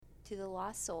To the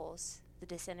lost souls, the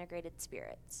disintegrated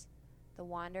spirits, the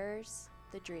wanderers,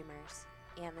 the dreamers,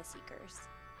 and the seekers,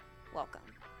 welcome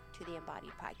to the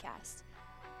Embodied Podcast.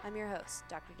 I'm your host,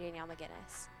 Dr. Danielle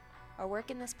McGinnis. Our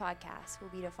work in this podcast will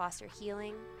be to foster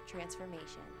healing,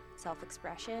 transformation,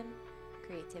 self-expression,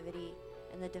 creativity,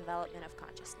 and the development of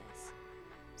consciousness.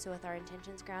 So with our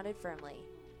intentions grounded firmly,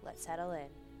 let's settle in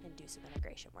and do some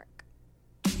integration work.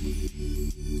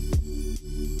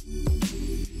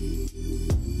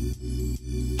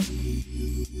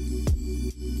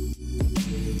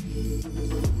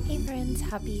 Hey friends,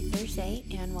 happy Thursday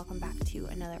and welcome back to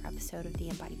another episode of the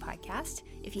Embodied Podcast.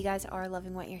 If you guys are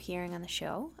loving what you're hearing on the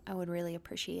show, I would really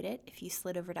appreciate it if you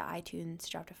slid over to iTunes,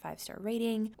 dropped a 5-star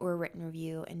rating or a written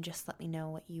review, and just let me know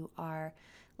what you are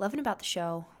loving about the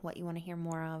show, what you want to hear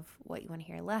more of, what you want to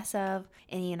hear less of.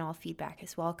 Any and all feedback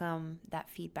is welcome. That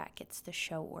feedback gets the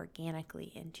show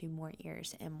organically into more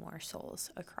ears and more souls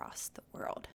across the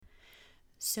world.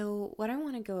 So what I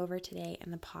want to go over today in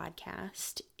the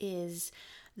podcast is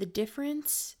the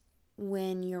difference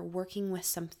when you're working with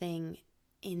something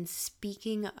in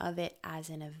speaking of it as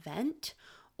an event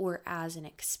or as an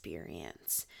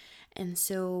experience. And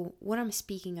so what I'm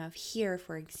speaking of here,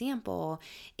 for example,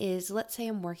 is let's say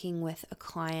I'm working with a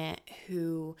client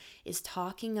who is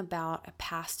talking about a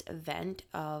past event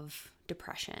of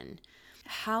depression.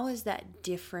 How is that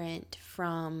different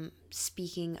from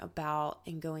speaking about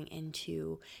and going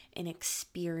into an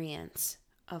experience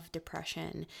of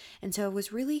depression? And so I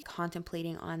was really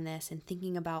contemplating on this and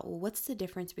thinking about, well, what's the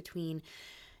difference between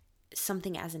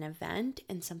something as an event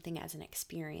and something as an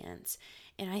experience?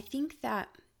 And I think that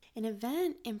an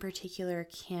event in particular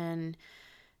can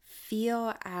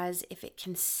feel as if it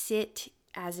can sit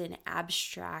as an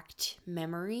abstract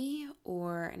memory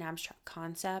or an abstract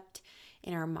concept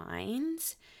in our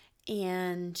minds,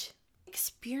 and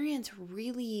experience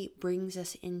really brings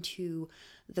us into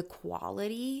the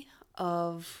quality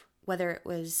of whether it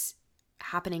was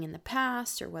happening in the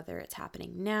past or whether it's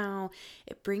happening now.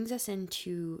 It brings us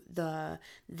into the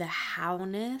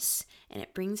how-ness, and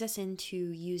it brings us into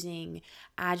using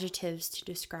adjectives to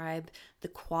describe the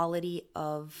quality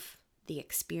of the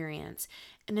experience.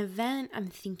 An event, I'm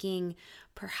thinking,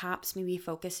 perhaps maybe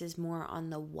focuses more on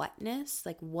the whatness,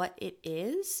 like what it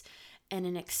is, and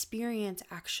an experience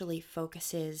actually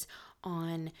focuses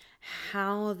on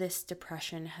how this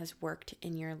depression has worked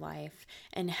in your life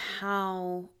and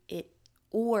how it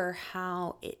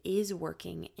is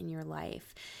working in your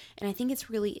life. And I think it's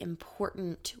really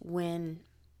important when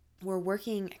we're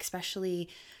working, especially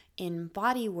in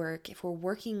body work, if we're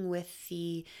working with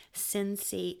the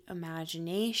sensate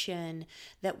imagination,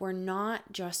 that we're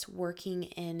not just working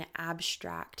in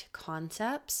abstract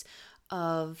concepts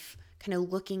of kind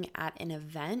of looking at an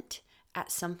event,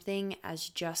 at something as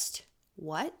just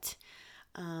what,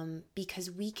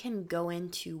 because we can go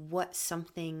into what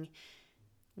something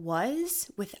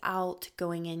was without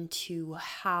going into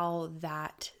how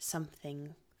that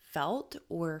something felt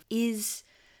or is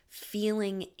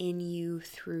feeling in you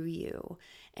through you.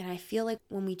 And I feel like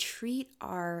when we treat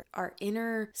our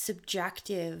inner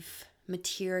subjective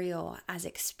material as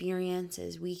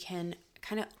experiences, we can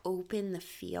kind of open the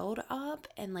field up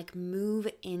and like move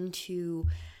into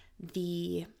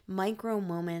the micro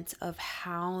moments of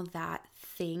how that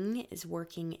thing is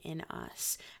working in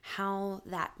us, how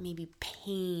that maybe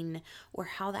pain or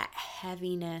how that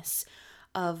heaviness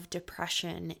of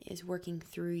depression is working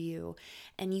through you.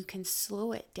 And you can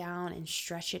slow it down and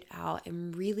stretch it out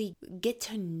and really get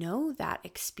to know that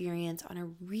experience on a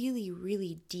really,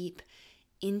 really deep,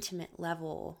 intimate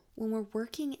level. When we're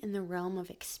working in the realm of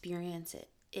experience,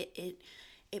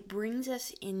 it brings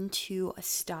us into a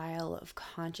style of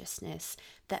consciousness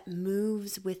that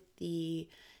moves with the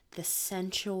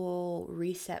sensual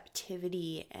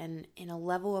receptivity and in a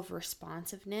level of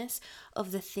responsiveness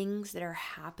of the things that are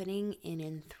happening in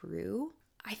and through.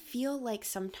 I feel like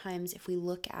sometimes if we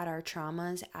look at our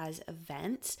traumas as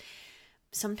events,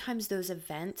 sometimes those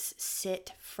events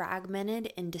sit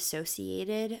fragmented and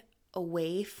dissociated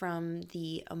away from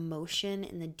the emotion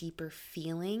and the deeper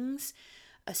feelings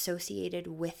associated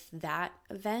with that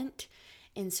event.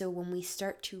 And so when we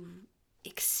start to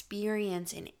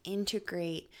experience and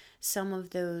integrate some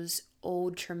of those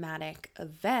old traumatic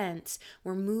events,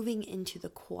 we're moving into the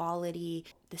quality,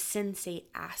 the sensate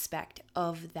aspect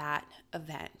of that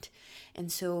event.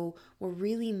 And so we're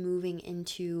really moving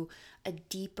into a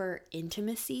deeper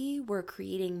intimacy. We're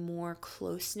creating more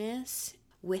closeness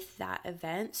with that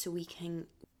event, so we can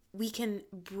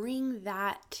bring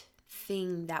that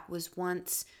thing that was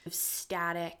once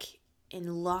static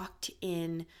and locked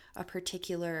in a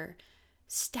particular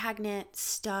stagnant,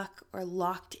 stuck, or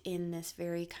locked in this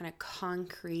very kind of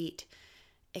concrete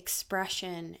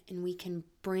expression, and we can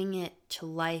bring it to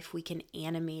life. We can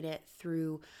animate it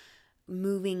through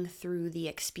moving through the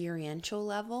experiential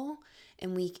level.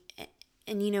 And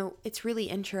it's really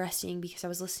interesting because I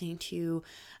was listening to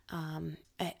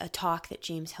a talk that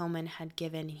James Hillman had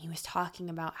given, and he was talking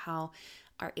about how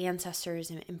our ancestors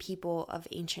and people of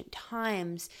ancient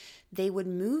times, they would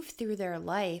move through their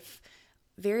life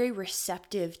very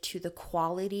receptive to the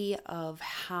quality of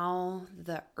how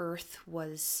the earth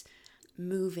was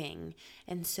moving.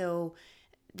 And so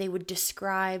they would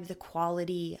describe the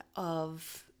quality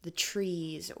of the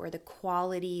trees, or the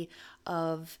quality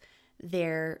of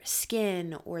their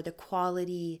skin, or the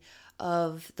quality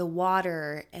of the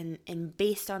water, and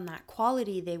based on that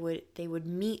quality they would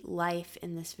meet life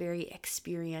in this very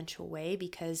experiential way,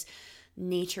 because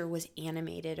nature was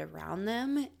animated around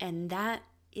them. And that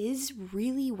is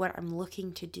really what I'm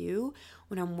looking to do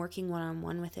when I'm working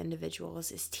one-on-one with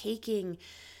individuals, is taking,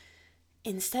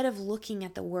 instead of looking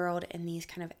at the world in these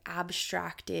kind of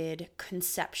abstracted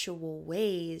conceptual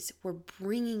ways, we're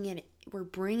bringing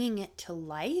it to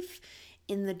life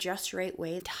in the just right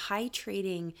way,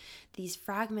 titrating these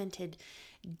fragmented,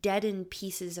 deadened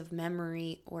pieces of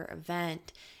memory or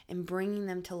event and bringing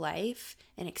them to life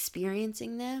and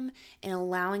experiencing them, and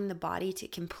allowing the body to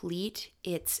complete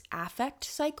its affect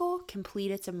cycle,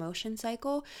 complete its emotion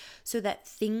cycle, so that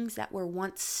things that were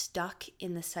once stuck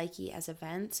in the psyche as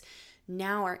events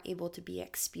now are able to be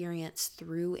experienced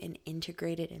through and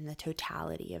integrated in the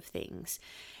totality of things.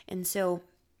 And so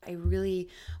I really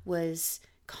was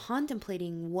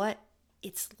contemplating what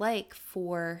it's like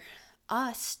for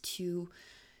us to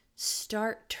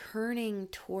start turning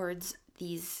towards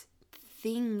these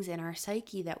things in our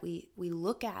psyche that we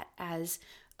look at as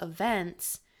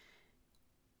events,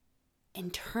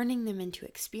 and turning them into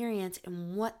experience,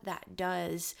 and what that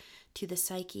does to the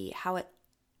psyche, how it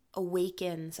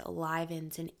awakens,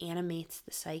 alivens, and animates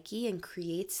the psyche and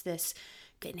creates this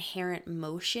inherent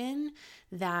motion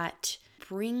that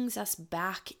brings us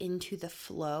back into the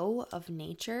flow of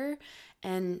nature.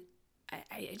 And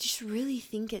I just really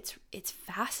think it's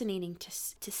fascinating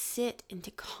to sit and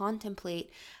to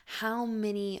contemplate how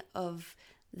many of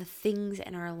the things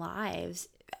in our lives,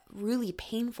 really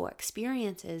painful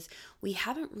experiences, we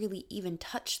haven't really even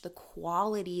touched the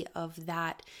quality of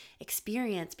that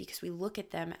experience, because we look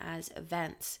at them as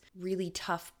events. Really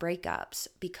tough breakups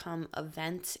become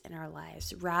events in our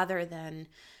lives rather than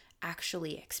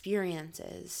actually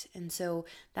experiences. And so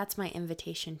that's my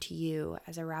invitation to you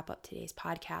as I wrap up today's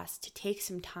podcast, to take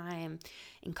some time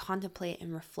and contemplate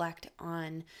and reflect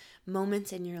on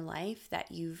moments in your life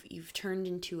that you've turned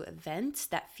into events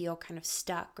that feel kind of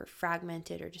stuck or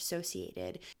fragmented or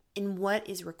dissociated, and what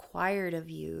is required of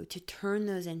you to turn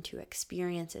those into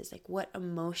experiences. Like, what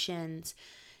emotions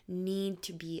need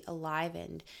to be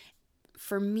alivened.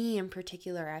 For me in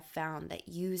particular, I've found that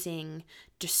using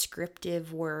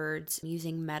descriptive words,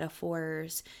 using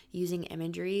metaphors, using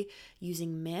imagery,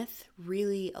 using myth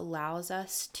really allows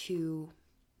us to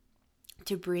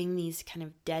bring these kind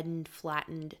of deadened,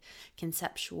 flattened,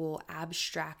 conceptual,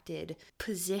 abstracted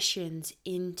positions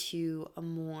into a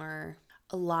more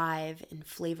alive and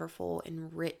flavorful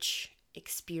and rich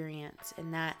experience.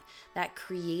 And that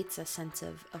creates a sense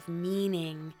of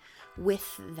meaning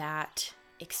with that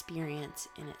experience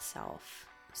in itself.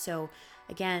 So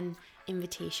again,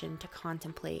 invitation to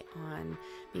contemplate on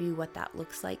maybe what that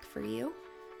looks like for you.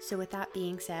 So with that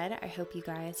being said, I hope you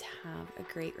guys have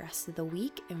a great rest of the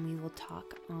week, and we will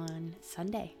talk on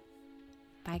Sunday.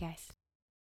 Bye, guys.